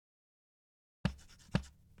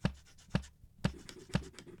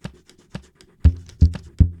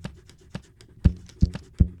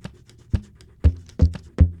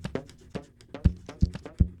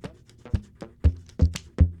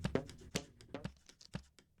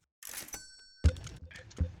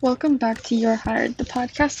Welcome back to You're Hired, the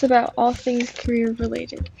podcast about all things career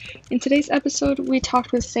related. In today's episode, we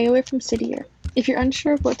talked with Sailor from City Year. If you're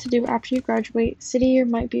unsure of what to do after you graduate, City Year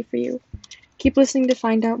might be for you. Keep listening to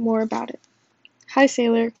find out more about it. Hi,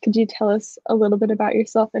 Sailor. Could you tell us a little bit about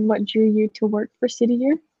yourself and what drew you to work for City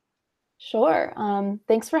Year? Sure.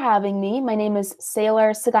 Thanks for having me. My name is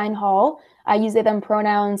Sailor Seguin Hall. I use they, them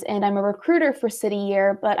pronouns, and I'm a recruiter for City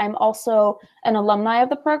Year, but I'm also an alumni of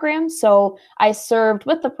the program. So I served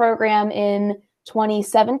with the program in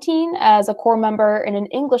 2017 as a core member in an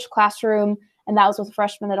English classroom, and that was with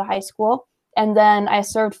freshmen at a high school. And then I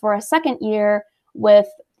served for a second year with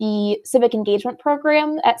the Civic Engagement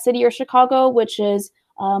Program at City Year Chicago, which is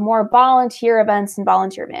more volunteer events and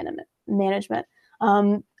volunteer management.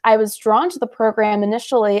 I was drawn to the program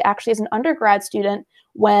initially, actually, as an undergrad student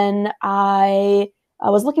when I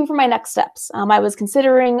was looking for my next steps. I was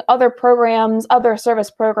considering other programs, other service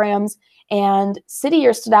programs, and City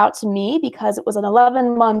Year stood out to me because it was an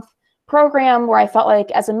 11-month program where I felt like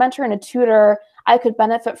as a mentor and a tutor, I could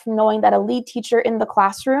benefit from knowing that a lead teacher in the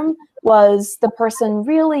classroom was the person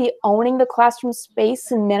really owning the classroom space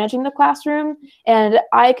and managing the classroom. And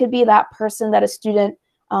I could be that person that a student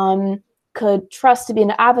could trust to be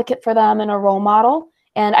an advocate for them and a role model.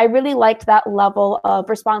 And I really liked that level of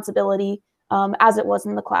responsibility as it was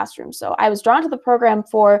in the classroom. So I was drawn to the program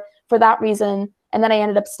for that reason. And then I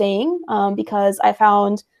ended up staying because I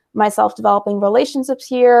found myself developing relationships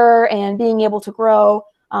here and being able to grow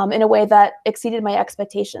in a way that exceeded my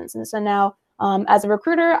expectations. And so now as a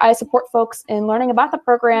recruiter, I support folks in learning about the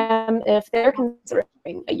program if they're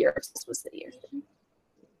considering a year of City Year.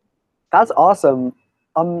 That's awesome.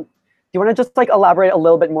 Do you want to just elaborate a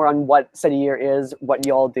little bit more on what City Year is, what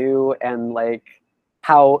you all do, and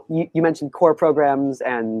how you mentioned core programs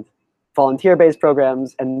and volunteer-based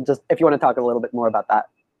programs, and just if you want to talk a little bit more about that.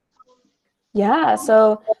 Yeah,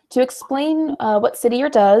 so to explain what City Year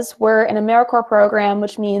does, we're an AmeriCorps program,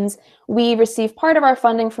 which means we receive part of our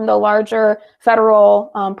funding from the larger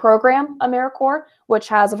federal program, AmeriCorps, which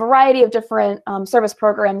has a variety of different service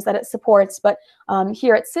programs that it supports. But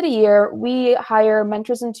here at City Year, we hire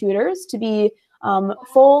mentors and tutors to be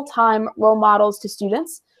full-time role models to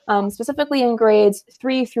students, specifically in grades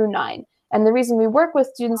 3 through 9. And the reason we work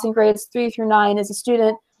with students in grades 3 through 9 is a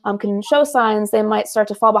student can show signs they might start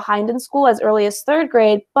to fall behind in school as early as 3rd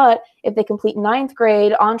grade, but if they complete 9th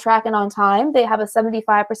grade on track and on time, they have a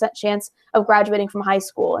 75% chance of graduating from high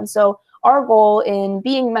school. And so our goal in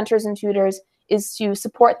being mentors and tutors is to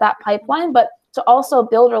support that pipeline, but to also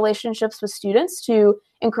build relationships with students to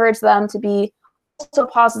encourage them to be also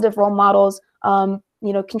positive role models,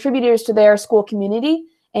 contributors to their school community,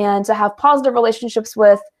 and to have positive relationships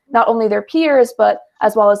with not only their peers, but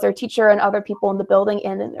as well as their teacher and other people in the building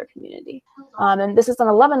and in their community. And this is an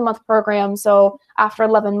 11-month program, so after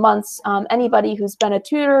 11 months, anybody who's been a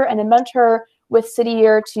tutor and a mentor with City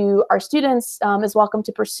Year to our students is welcome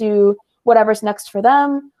to pursue whatever's next for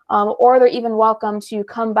them, or they're even welcome to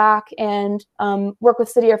come back and work with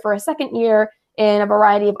City Year for a second year in a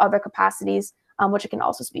variety of other capacities, which I can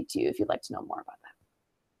also speak to you if you'd like to know more about that.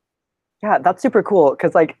 Yeah, that's super cool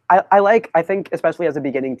because I think especially as a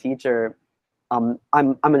beginning teacher, I'm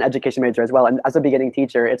an education major as well, and as a beginning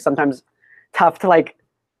teacher, it's sometimes tough to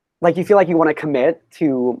you feel like you want to commit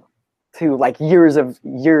to years of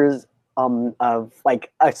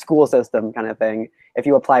a school system kind of thing if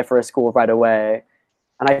you apply for a school right away,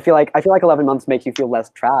 and I feel like 11 months makes you feel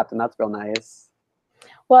less trapped, and that's real nice.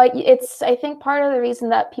 Well, I think part of the reason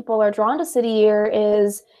that people are drawn to City Year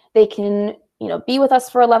is they can be with us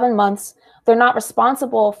for 11 months. They're not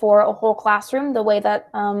responsible for a whole classroom the way that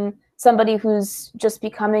somebody who's just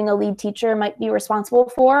becoming a lead teacher might be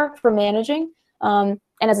responsible for managing. And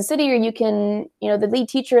as a City Year, you can, the lead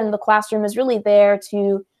teacher in the classroom is really there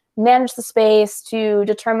to manage the space, to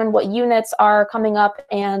determine what units are coming up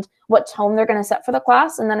and what tone they're going to set for the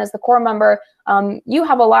class. And then as the core member, you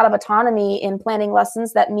have a lot of autonomy in planning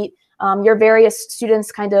lessons that meet your various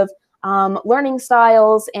students' kind of learning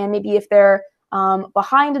styles, and maybe if they're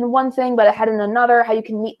behind in one thing but ahead in another, how you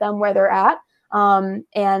can meet them where they're at,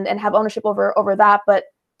 and have ownership over that. But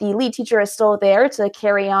the lead teacher is still there to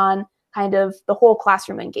carry on kind of the whole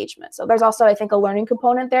classroom engagement. So there's also, I think, a learning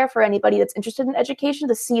component there for anybody that's interested in education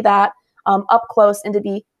to see that up close and to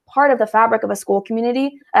be part of the fabric of a school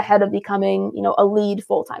community ahead of becoming, a lead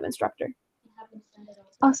full-time instructor.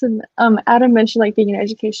 Awesome. Adam mentioned being an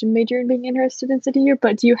education major and being interested in City Year,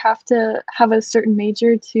 but do you have to have a certain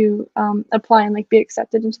major to apply and be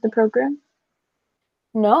accepted into the program?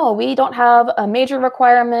 No, we don't have a major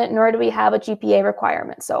requirement, nor do we have a GPA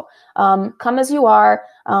requirement. So come as you are.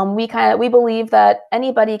 We believe that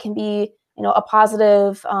anybody can be a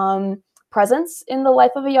positive presence in the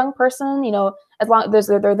life of a young person. As long as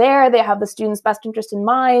they're there, they have the student's best interest in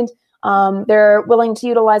mind. They're willing to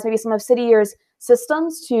utilize maybe some of City Year's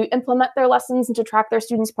systems to implement their lessons and to track their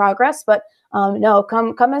students' progress. But no,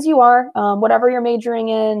 come as you are, whatever you're majoring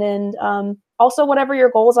in, and also whatever your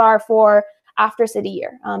goals are for after City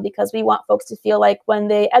Year, because we want folks to feel like when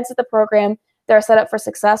they exit the program, they're set up for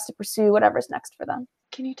success to pursue whatever's next for them.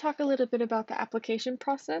 Can you talk a little bit about the application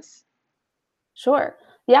process? Sure.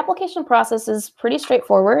 The application process is pretty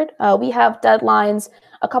straightforward. We have deadlines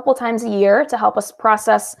a couple times a year to help us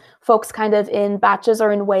process folks kind of in batches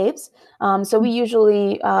or in waves. So we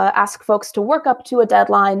usually ask folks to work up to a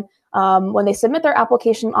deadline. When they submit their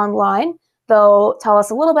application online, they'll tell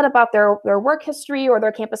us a little bit about their work history or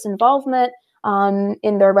their campus involvement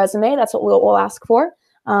in their resume. That's what we'll ask for.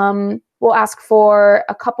 We'll ask for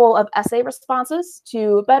a couple of essay responses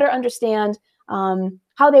to better understand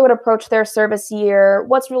how they would approach their service year,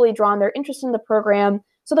 what's really drawn their interest in the program,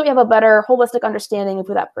 so that we have a better holistic understanding of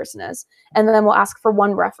who that person is. And then we'll ask for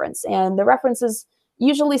one reference. And the reference is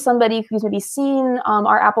usually somebody who's maybe seen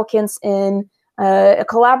our applicants in a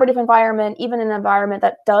collaborative environment, even an environment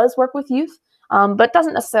that does work with youth, but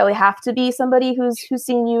doesn't necessarily have to be somebody who's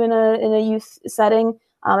seen you in a youth setting.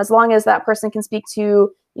 As long as that person can speak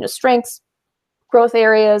to strengths, growth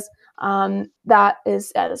areas, that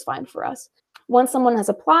is fine for us. Once someone has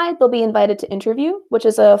applied, they'll be invited to interview, which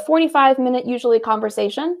is a 45-minute usually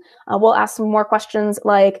conversation. We'll ask some more questions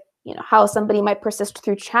like, how somebody might persist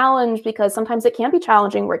through challenge, because sometimes it can be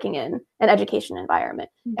challenging working in an education environment.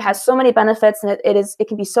 Mm-hmm. It has so many benefits, and it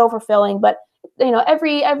can be so fulfilling, but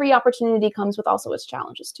every opportunity comes with also its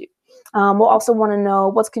challenges too. We'll also want to know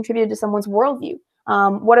what's contributed to someone's worldview.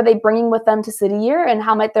 What are they bringing with them to City Year, and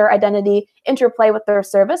how might their identity interplay with their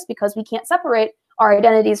service? Because we can't separate our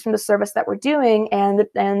identities from the service that we're doing and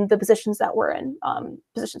the positions that we're in,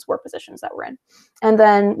 positions that we're in. And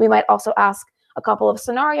then we might also ask a couple of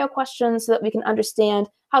scenario questions so that we can understand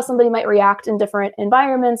how somebody might react in different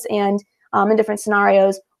environments and in different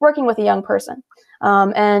scenarios working with a young person.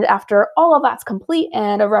 And after all of that's complete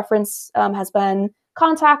and a reference has been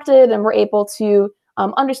contacted and we're able to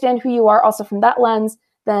understand who you are also from that lens,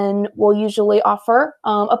 then we'll usually offer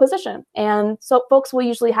a position. And so folks will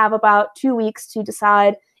usually have about 2 weeks to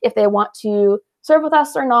decide if they want to serve with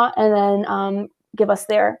us or not, and then give us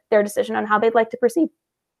their decision on how they'd like to proceed.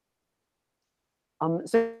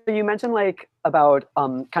 So you mentioned about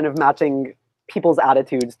kind of matching people's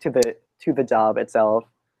attitudes to the job itself.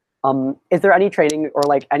 Is there any training or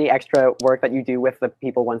any extra work that you do with the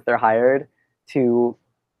people once they're hired to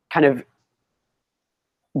kind of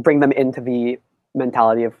bring them into the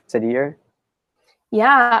mentality of City Year?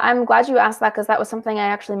 Yeah, I'm glad you asked that, because that was something I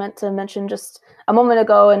actually meant to mention just a moment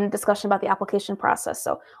ago in discussion about the application process.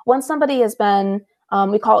 So once somebody has been,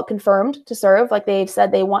 we call it confirmed to serve, like they've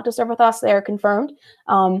said they want to serve with us, they're confirmed,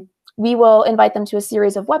 we will invite them to a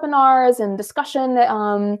series of webinars and discussion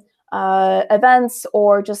events,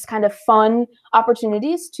 or just kind of fun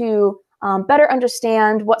opportunities to better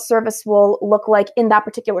understand what service will look like in that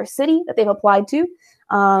particular city that they've applied to.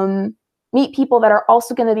 Meet people that are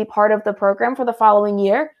also going to be part of the program for the following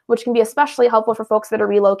year, which can be especially helpful for folks that are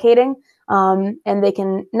relocating. And they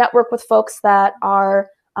can network with folks that are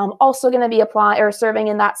also going to be applying or serving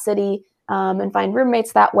in that city, and find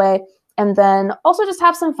roommates that way. And then also just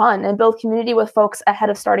have some fun and build community with folks ahead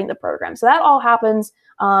of starting the program. So that all happens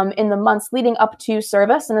in the months leading up to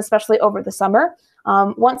service, and especially over the summer.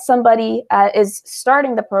 Once somebody is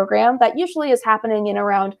starting the program, that usually is happening in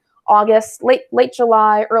around August, late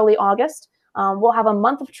July, early August. We'll have a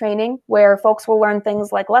month of training where folks will learn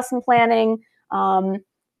things like lesson planning.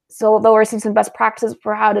 So they'll receive some best practices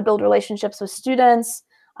for how to build relationships with students.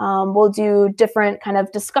 We'll do different kind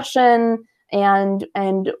of discussion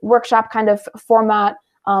and workshop kind of format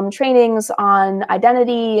trainings on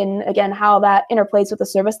identity, and again, how that interplays with the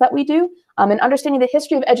service that we do, and understanding the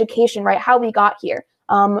history of education, right? How we got here,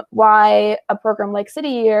 why a program like City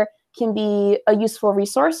Year can be a useful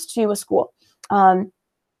resource to a school. And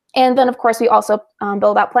then, of course, we also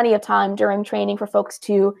build out plenty of time during training for folks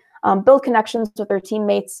to build connections with their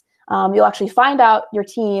teammates. You'll actually find out your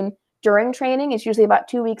team during training. It's usually about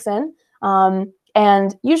 2 weeks in.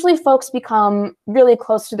 And usually folks become really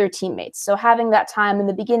close to their teammates. So having that time in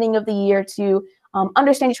the beginning of the year to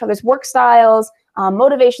understand each other's work styles,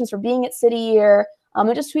 motivations for being at City Year,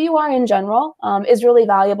 and just who you are in general is really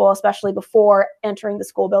valuable, especially before entering the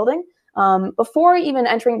school building. Before even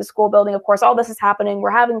entering the school building, of course, all this is happening.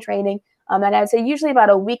 We're having training. And I'd say usually about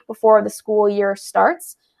a week before the school year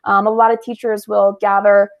starts, a lot of teachers will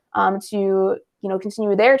gather to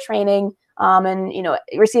continue their training and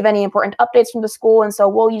receive any important updates from the school. And so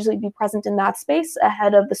we'll usually be present in that space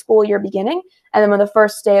ahead of the school year beginning. And then when the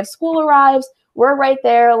first day of school arrives, we're right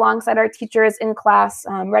there alongside our teachers in class,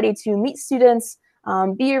 ready to meet students,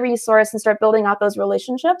 be a resource, and start building out those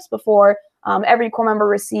relationships before every corps member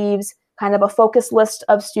receives kind of a focus list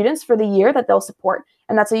of students for the year that they'll support.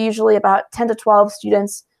 And that's usually about 10 to 12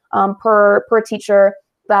 students per teacher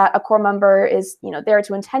that a corps member is there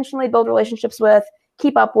to intentionally build relationships with,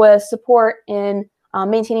 keep up with, support in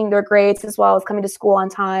maintaining their grades, as well as coming to school on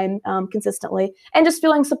time consistently, and just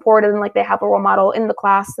feeling supported and like they have a role model in the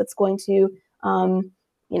class that's going to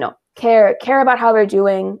care about how they're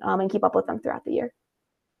doing and keep up with them throughout the year.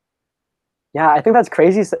 Yeah, I think that's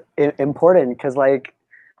crazy important, because like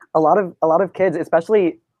a lot of kids,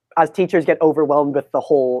 especially as teachers get overwhelmed with the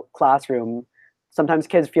whole classroom, sometimes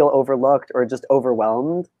kids feel overlooked or just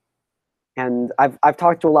overwhelmed. And I've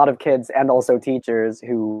talked to a lot of kids and also teachers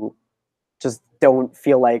who just don't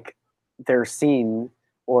feel like they're seen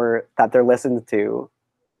or that they're listened to.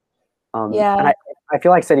 Yeah. And I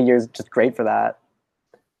feel like City Year is just great for that.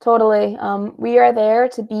 Totally. We are there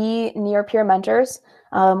to be near peer mentors.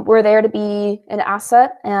 We're there to be an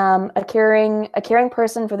asset, a caring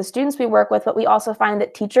person for the students we work with, but we also find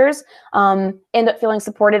that teachers end up feeling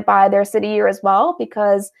supported by their City Year as well,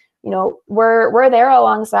 because we're there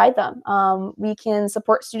alongside them. We can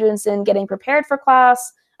support students in getting prepared for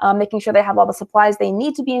class, making sure they have all the supplies they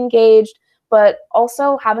need to be engaged, but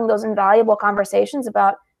also having those invaluable conversations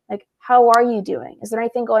about, like, how are you doing? Is there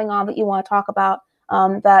anything going on that you want to talk about?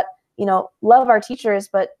 That love our teachers,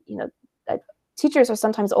 but teachers are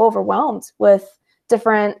sometimes overwhelmed with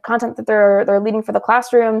different content that they're leading for the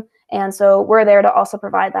classroom, and so we're there to also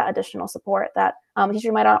provide that additional support that a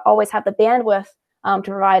teacher might not always have the bandwidth to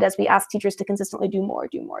provide, as we ask teachers to consistently do more.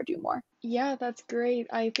 Yeah, that's great.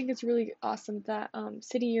 I think it's really awesome that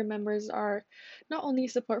City Year members are not only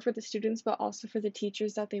support for the students, but also for the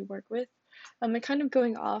teachers that they work with. And kind of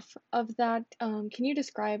going off of that, can you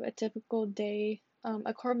describe a typical day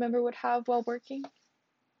a corps member would have while working?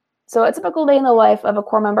 So a typical day in the life of a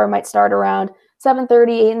corps member might start around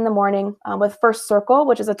 7:30, 8 in the morning with First Circle,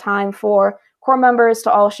 which is a time for corps members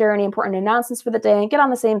to all share any important announcements for the day and get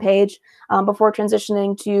on the same page before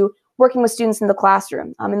transitioning to working with students in the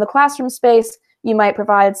classroom. In the classroom space, you might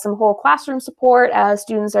provide some whole classroom support as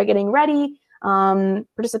students are getting ready,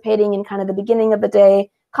 participating in kind of the beginning of the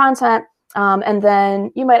day content, and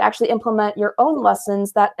then you might actually implement your own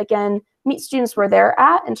lessons that, again, meet students where they're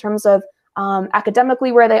at in terms of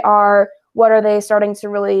academically where they are, what are they starting to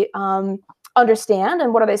really understand,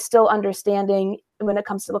 and what are they still understanding when it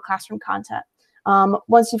comes to the classroom content.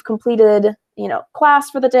 Once you've completed, class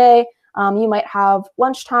for the day, you might have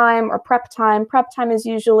lunchtime or prep time. Prep time is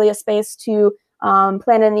usually a space to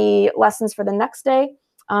plan any lessons for the next day,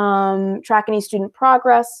 track any student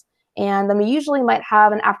progress, and then we usually might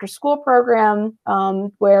have an after-school program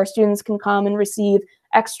where students can come and receive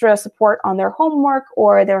extra support on their homework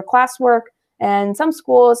or their classwork. And some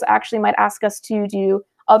schools actually might ask us to do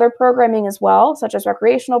other programming as well, such as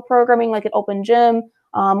recreational programming like an open gym,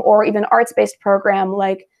 or even arts-based program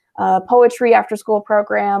like poetry after-school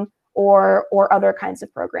program or other kinds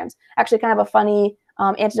of programs. Actually, kind of a funny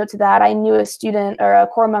antidote to that, I knew a student or a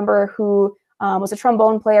corps member who was a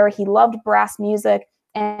trombone player. He loved brass music,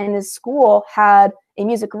 and his school had a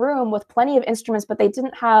music room with plenty of instruments, but they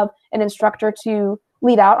didn't have an instructor to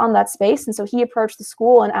lead out on that space. And so he approached the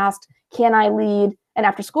school and asked, can I lead an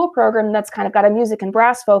after-school program that's kind of got a music and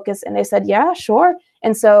brass focus? And they said, yeah, sure.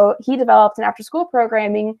 And so he developed an after-school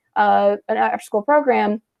program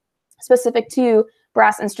specific to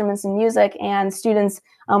brass instruments and music, and students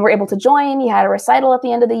were able to join. He had a recital at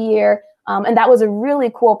the end of the year. And that was a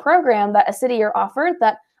really cool program that a City Year offered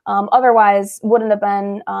that otherwise wouldn't have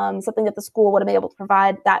been something that the school would have been able to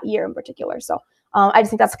provide that year in particular. So I just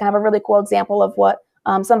think that's kind of a really cool example of what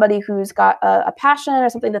somebody who's got a passion or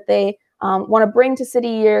something that they want to bring to City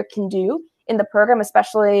Year can do in the program,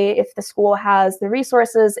 especially if the school has the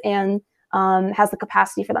resources and has the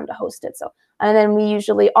capacity for them to host it. So, and then we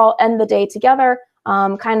usually all end the day together,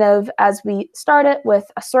 kind of as we start it, with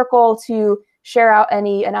a circle to share out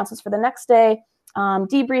any announcements for the next day,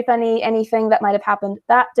 debrief anything that might have happened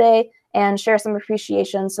that day, and share some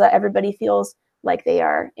appreciation so that everybody feels like they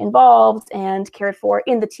are involved and cared for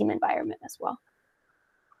in the team environment as well.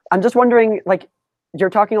 I'm just wondering, like, you're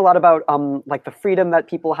talking a lot about like the freedom that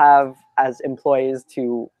people have as employees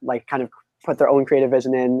to like kind of put their own creative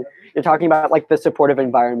vision in. You're talking about like the supportive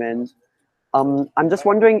environment. I'm just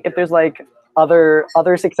wondering if there's like other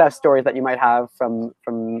success stories that you might have from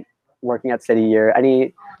working at City Year.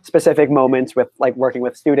 Any specific moments with like working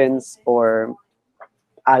with students or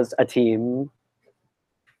as a team?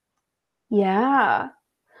 Yeah.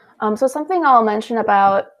 So something I'll mention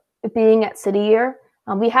about being at City Year,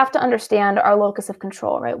 we have to understand our locus of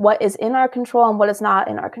control, right? What is in our control and what is not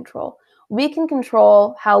in our control. We can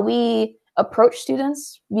control how we approach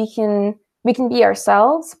students. We can be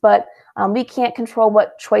ourselves, but we can't control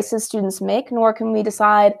what choices students make, nor can we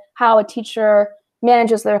decide how a teacher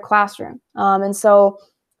manages their classroom. And so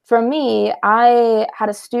for me, I had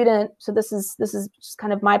a student, so this is just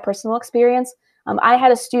kind of my personal experience. I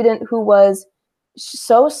had a student who was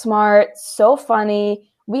so smart, so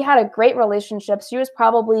funny. We had a great relationship. She was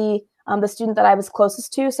probably the student that I was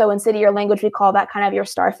closest to. So in City Year language, we call that kind of your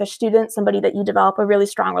starfish student, somebody that you develop a really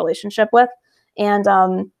strong relationship with. And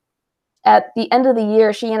at the end of the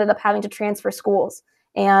year, she ended up having to transfer schools.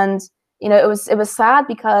 And it was sad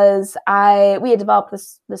because we had developed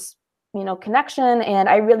this connection, and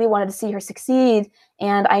I really wanted to see her succeed.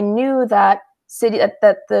 And I knew that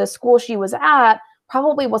that the school she was at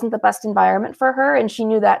probably wasn't the best environment for her, and she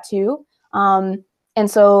knew that too. And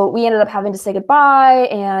so we ended up having to say goodbye,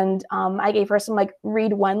 and I gave her some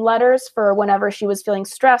read when letters for whenever she was feeling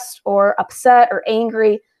stressed or upset or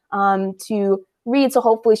angry, to read, so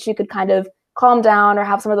hopefully she could kind of calm down or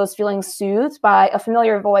have some of those feelings soothed by a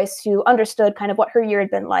familiar voice who understood kind of what her year had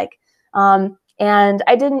been like. And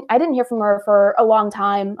I didn't hear from her for a long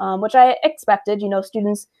time, which I expected.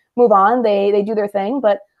 Students move on, they do their thing,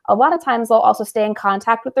 but a lot of times they'll also stay in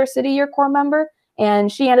contact with their City Year core member.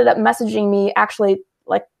 And she ended up messaging me actually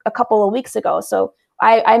a couple of weeks ago. So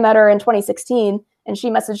I met her in 2016, and she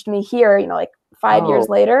messaged me here, 5 years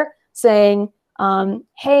later, saying,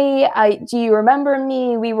 hey, do you remember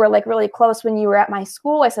me? We were really close when you were at my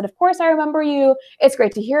school. I said, of course I remember you. It's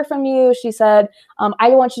great to hear from you. She said, I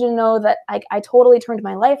want you to know that I totally turned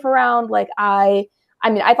my life around.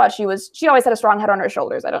 I thought she always had a strong head on her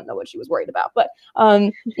shoulders. I don't know what she was worried about, but,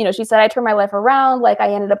 she said, I turned my life around.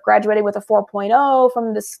 I ended up graduating with a 4.0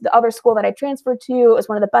 from the other school that I transferred to. It was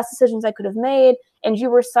one of the best decisions I could have made. And you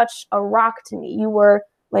were such a rock to me. You were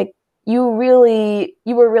you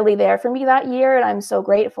were really there for me that year. And I'm so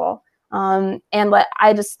grateful. And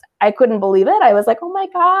I couldn't believe it. I was like, oh my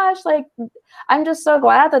gosh, I'm just so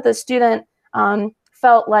glad that the student,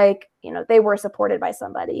 felt like, they were supported by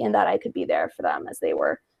somebody, and that I could be there for them as they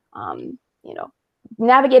were,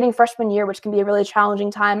 navigating freshman year, which can be a really challenging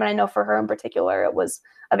time. And I know for her in particular, it was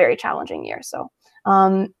a very challenging year. So,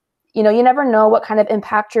 you never know what kind of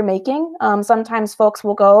impact you're making. Sometimes folks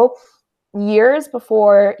will go years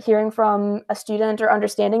before hearing from a student or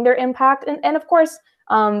understanding their impact. And of course,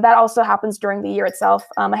 that also happens during the year itself.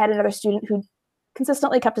 I had another student who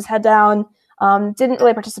consistently kept his head down, didn't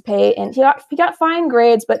really participate, and he got fine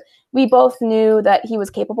grades, but we both knew that he was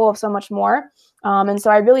capable of so much more. And so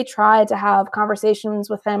I really tried to have conversations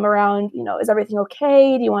with him around, is everything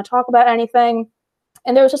okay? Do you want to talk about anything?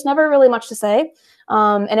 And there was just never really much to say.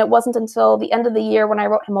 And it wasn't until the end of the year when I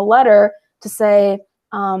wrote him a letter to say,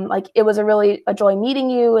 it was a joy meeting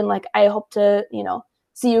you, and I hope to,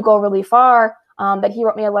 see you go really far. That he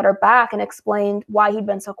wrote me a letter back and explained why he'd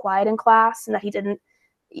been so quiet in class, and that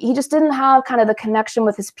he just didn't have kind of the connection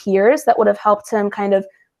with his peers that would have helped him kind of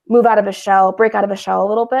break out of his shell a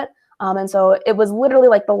little bit. And so it was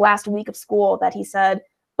literally the last week of school that he said,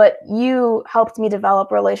 but you helped me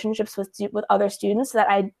develop relationships with other students that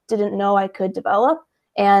I didn't know I could develop.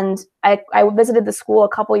 And I visited the school a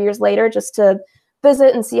couple years later just to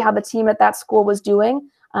visit and see how the team at that school was doing.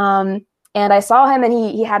 And I saw him, and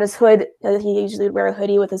he had his hood. He usually would wear a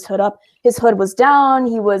hoodie with his hood up. His hood was down.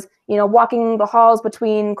 He was, walking the halls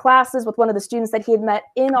between classes with one of the students that he had met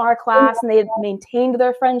in our class, and they had maintained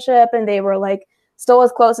their friendship, and they were still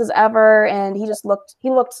as close as ever. And he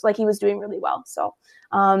looked like he was doing really well. So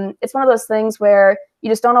it's one of those things where you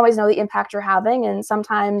just don't always know the impact you're having. And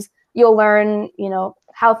sometimes you'll learn,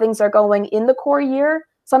 how things are going in the core year.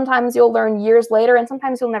 Sometimes you'll learn years later, and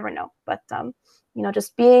sometimes you'll never know. But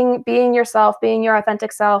just being yourself, being your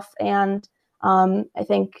authentic self. And I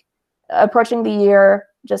think approaching the year,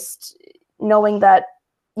 just knowing that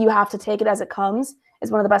you have to take it as it comes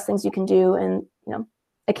is one of the best things you can do. And,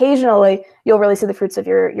 occasionally you'll really see the fruits of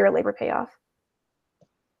your labor pay off.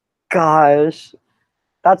 Gosh,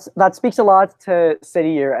 that speaks a lot to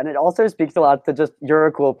City Year, and it also speaks a lot to just you're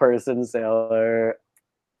a cool person, Sailor.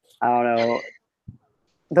 I don't know.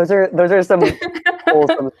 Those are some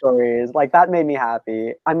wholesome stories. That made me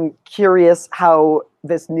happy. I'm curious how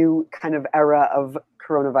this new kind of era of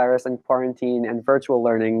coronavirus and quarantine and virtual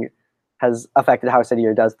learning has affected how City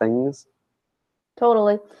Year does things.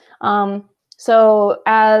 Totally. So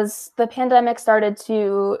as the pandemic started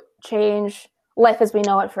to change life as we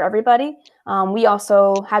know it for everybody, we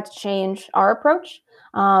also had to change our approach.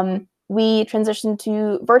 We transitioned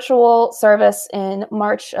to virtual service in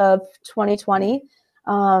March of 2020.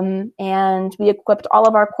 And we equipped all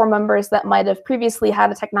of our core members that might have previously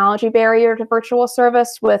had a technology barrier to virtual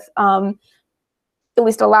service with at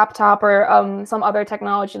least a laptop or some other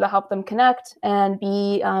technology to help them connect and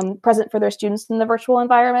be present for their students in the virtual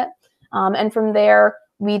environment. And from there,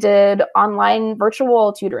 we did online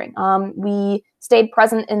virtual tutoring. We stayed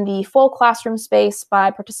present in the full classroom space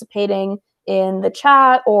by participating in the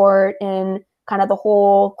chat or in kind of the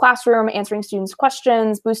whole classroom, answering students'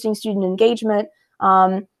 questions, boosting student engagement,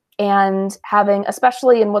 and having,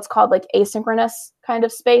 especially in what's called like asynchronous kind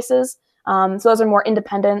of spaces. So those are more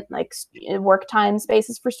independent, like work time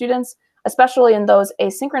spaces for students, especially in those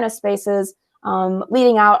asynchronous spaces,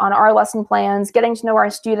 leading out on our lesson plans, getting to know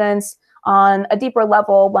our students on a deeper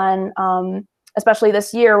level when, especially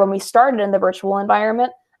this year when we started in the virtual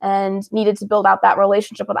environment and needed to build out that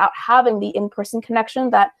relationship without having the in-person connection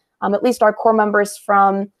that at least our core members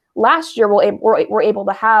from last year were able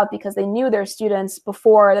to have because they knew their students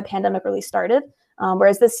before the pandemic really started.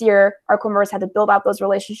 Whereas this year, our core members had to build out those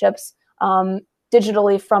relationships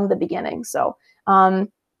digitally from the beginning. So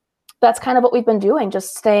that's kind of what we've been doing,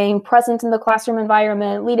 just staying present in the classroom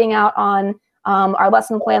environment, leading out on our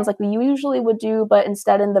lesson plans like we usually would do, but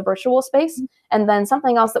instead in the virtual space. And then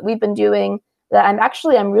something else that we've been doing that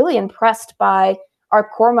I'm really impressed by our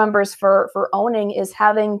core members for owning is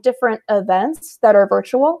having different events that are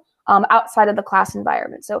virtual outside of the class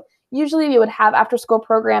environment. So usually we would have after school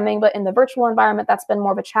programming, but in the virtual environment, that's been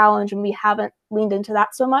more of a challenge and we haven't leaned into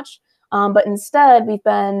that so much. But instead, we've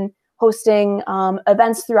been hosting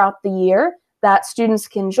events throughout the year that students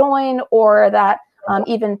can join or that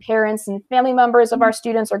even parents and family members of our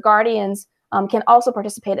students or guardians can also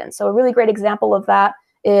participate in. So a really great example of that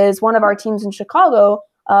is one of our teams in Chicago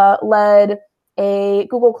led a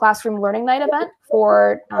Google Classroom Learning Night event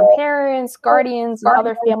for parents, guardians, and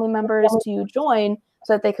other family members to join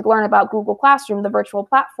so that they could learn about Google Classroom, the virtual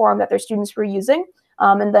platform that their students were using,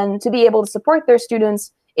 and then to be able to support their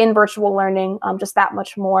students in virtual learning just that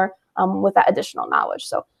much more with that additional knowledge.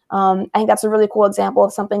 So I think that's a really cool example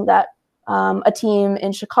of something that a team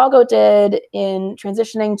in Chicago did in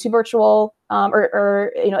transitioning to virtual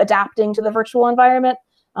or adapting to the virtual environment.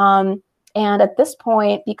 And at this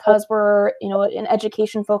point, because we're an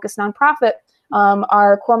education-focused nonprofit,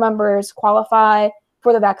 our core members qualify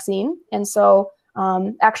for the vaccine. And so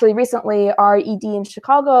actually recently, our ED in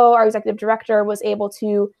Chicago, our executive director, was able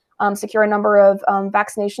to secure a number of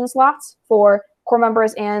vaccination slots for core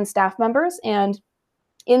members and staff members. And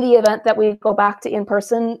in the event that we go back to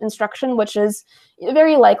in-person instruction, which is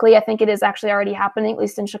very likely, I think it is actually already happening, at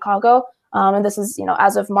least in Chicago, and this is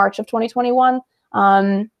as of March of 2021,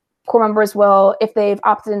 core members will, if they've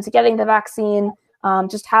opted into getting the vaccine,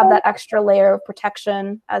 just have that extra layer of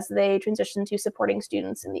protection as they transition to supporting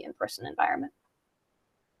students in the in-person environment.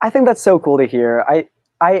 I think that's so cool to hear.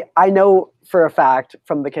 I know for a fact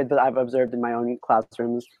from the kids that I've observed in my own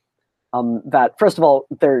classrooms that, first of all,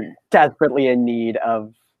 they're desperately in need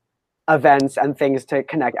of events and things to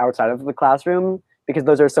connect outside of the classroom because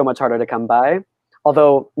those are so much harder to come by.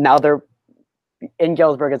 Although now they're in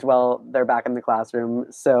Galesburg as well, they're back in the classroom.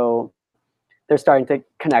 So they're starting to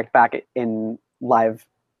connect back in live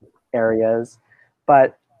areas.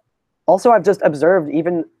 But also I've just observed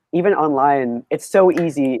even online, it's so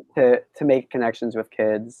easy to make connections with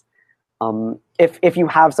kids. If you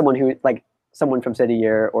have someone who someone from City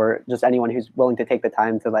Year or just anyone who's willing to take the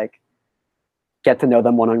time to get to know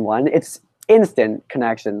them one-on-one, it's instant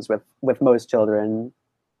connections with most children,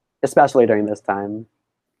 especially during this time.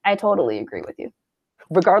 I totally agree with you.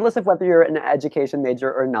 Regardless of whether you're an education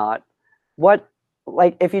major or not,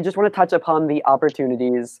 if you just want to touch upon the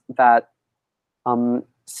opportunities that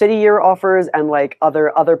City Year offers and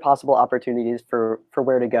other possible opportunities for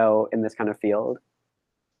where to go in this kind of field.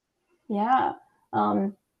 Yeah.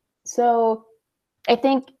 So I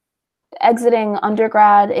think exiting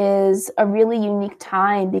undergrad is a really unique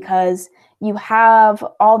time because you have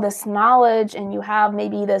all this knowledge and you have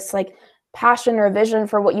maybe this passion or vision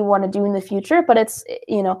for what you want to do in the future, but it's,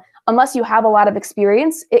 unless you have a lot of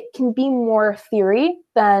experience, it can be more theory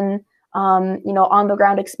than, on the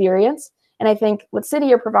ground experience. And I think what City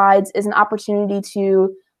Year provides is an opportunity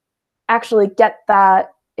to actually get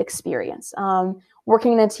that experience.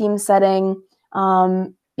 Working in a team setting,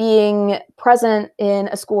 being present in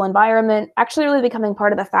a school environment, actually really becoming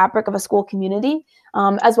part of the fabric of a school community,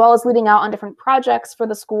 as well as leading out on different projects for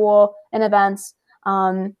the school and events.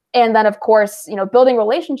 And then, of course, building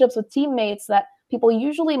relationships with teammates that people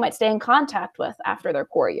usually might stay in contact with after their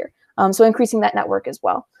core year. So increasing that network as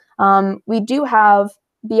well. We do have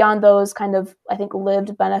beyond those kind of, I think,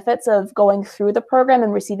 lived benefits of going through the program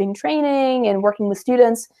and receiving training and working with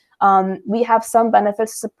students, we have some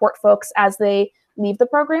benefits to support folks as they leave the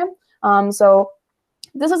program. So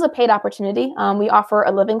this is a paid opportunity. We offer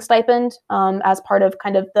a living stipend as part of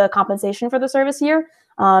kind of the compensation for the service year.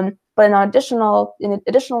 But in addition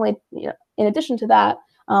to that,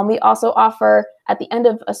 we also offer at the end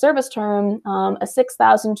of a service term a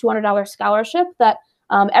 $6,200 scholarship that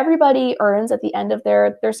everybody earns at the end of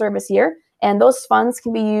their service year. And those funds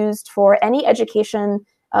can be used for any education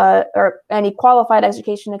or any qualified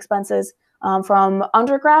education expenses from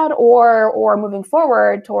undergrad or moving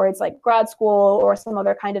forward towards like grad school or some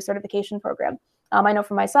other kind of certification program. I know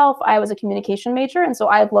for myself, I was a communication major, and so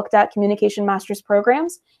I've looked at communication master's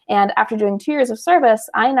programs. And after doing 2 years of service,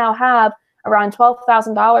 I now have around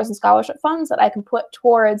 $12,000 in scholarship funds that I can put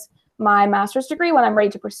towards my master's degree when I'm ready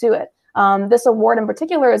to pursue it. This award in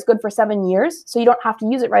particular is good for 7 years, so you don't have to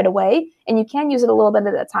use it right away, and you can use it a little bit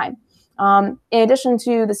at a time. In addition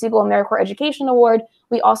to the Siegel AmeriCorps Education Award,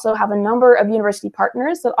 we also have a number of university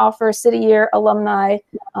partners that offer City Year alumni,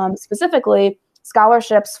 specifically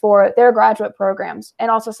scholarships for their graduate programs and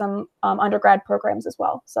also some undergrad programs as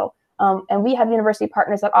well. So, and we have university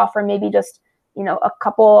partners that offer maybe just, a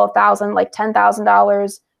couple of thousand, like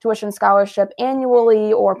 $10,000 tuition scholarship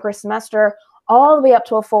annually or per semester, all the way up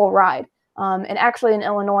to a full ride. And actually in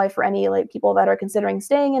Illinois, for any people that are considering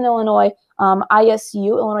staying in Illinois,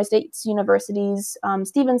 ISU, Illinois State University's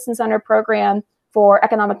Stevenson Center program for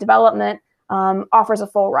economic development offers a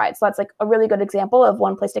full ride. So that's like a really good example of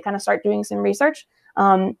one place to kind of start doing some research.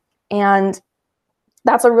 And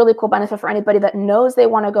that's a really cool benefit for anybody that knows they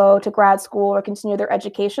want to go to grad school or continue their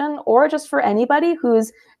education, or just for anybody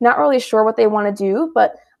who's not really sure what they want to do,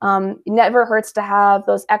 but it never hurts to have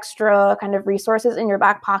those extra kind of resources in your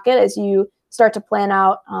back pocket as you start to plan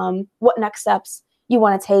out what next steps you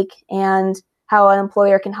want to take and how an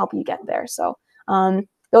employer can help you get there. So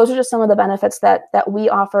those are just some of the benefits that we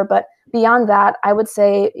offer. But beyond that, I would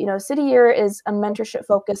say, City Year is a mentorship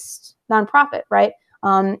focused nonprofit, right?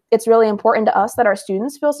 It's really important to us that our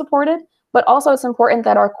students feel supported, but also it's important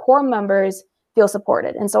that our core members feel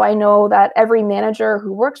supported. And so I know that every manager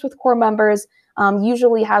who works with core members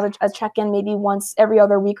usually has a check-in maybe once every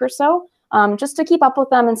other week or so, just to keep up with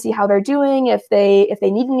them and see how they're doing, if they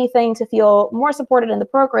need anything to feel more supported in the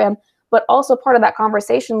program. But also part of that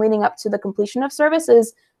conversation leading up to the completion of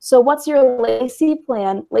services. So what's your LACY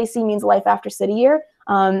plan? LACY means Life After City Year.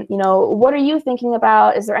 What are you thinking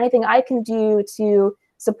about? Is there anything I can do to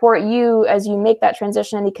support you as you make that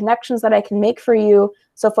transition? Any connections that I can make for you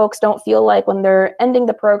so folks don't feel like when they're ending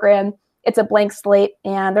the program, it's a blank slate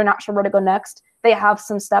and they're not sure where to go next. They have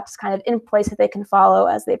some steps kind of in place that they can follow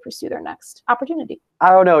as they pursue their next opportunity. I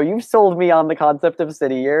don't know. You've sold me on the concept of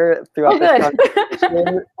City Year throughout this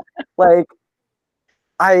conversation.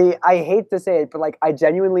 I hate to say it, but I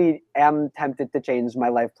genuinely am tempted to change my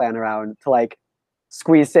life plan around to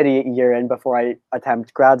squeeze City Year in before I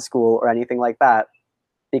attempt grad school or anything like that,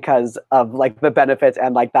 because of the benefits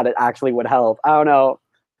and that it actually would help. I don't know.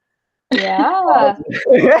 Yeah.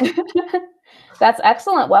 That's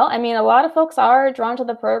excellent. Well, I mean, a lot of folks are drawn to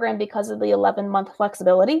the program because of the 11-month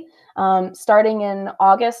flexibility. Starting in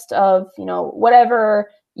August of, whatever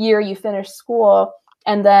year you finish school,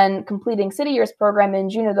 and then completing City Year's program in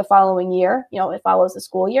June of the following year, it follows the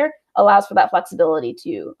school year, allows for that flexibility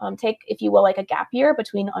to take, if you will, a gap year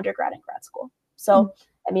between undergrad and grad school. So,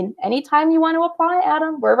 I mean, anytime you want to apply,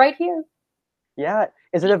 Adam, we're right here. Yeah.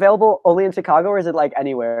 Is it available only in Chicago, or is it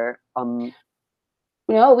anywhere?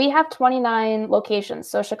 We have 29 locations.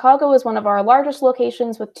 So Chicago is one of our largest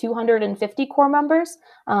locations with 250 core members.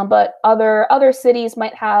 But other cities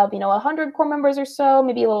might have, 100 core members or so,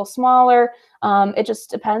 maybe a little smaller. It just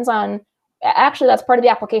depends on, actually, that's part of the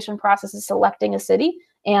application process, is selecting a city.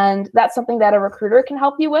 And that's something that a recruiter can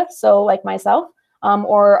help you with. So like myself,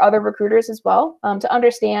 or other recruiters as well, to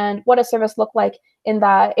understand what a service look like in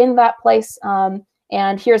that place.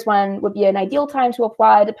 And here's when would be an ideal time to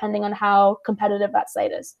apply, depending on how competitive that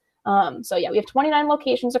site is. So yeah, we have 29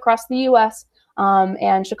 locations across the U.S.,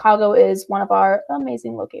 and Chicago is one of our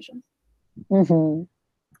amazing locations. Mm-hmm.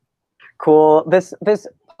 Cool. This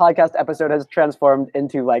podcast episode has transformed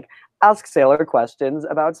into Ask Sailor questions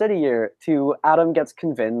about City Year to Adam gets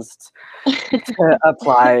convinced to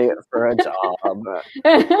apply for a job.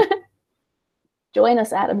 Join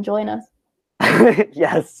us, Adam. Join us.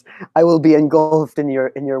 Yes, I will be engulfed in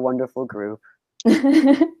your wonderful group.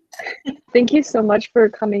 Thank you so much for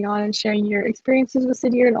coming on and sharing your experiences with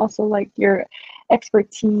City Year, and also your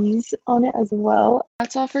expertise on it as well.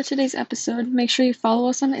 That's all for today's episode. Make sure you follow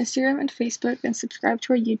us on Instagram and Facebook and subscribe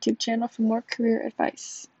to our YouTube channel for more career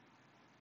advice.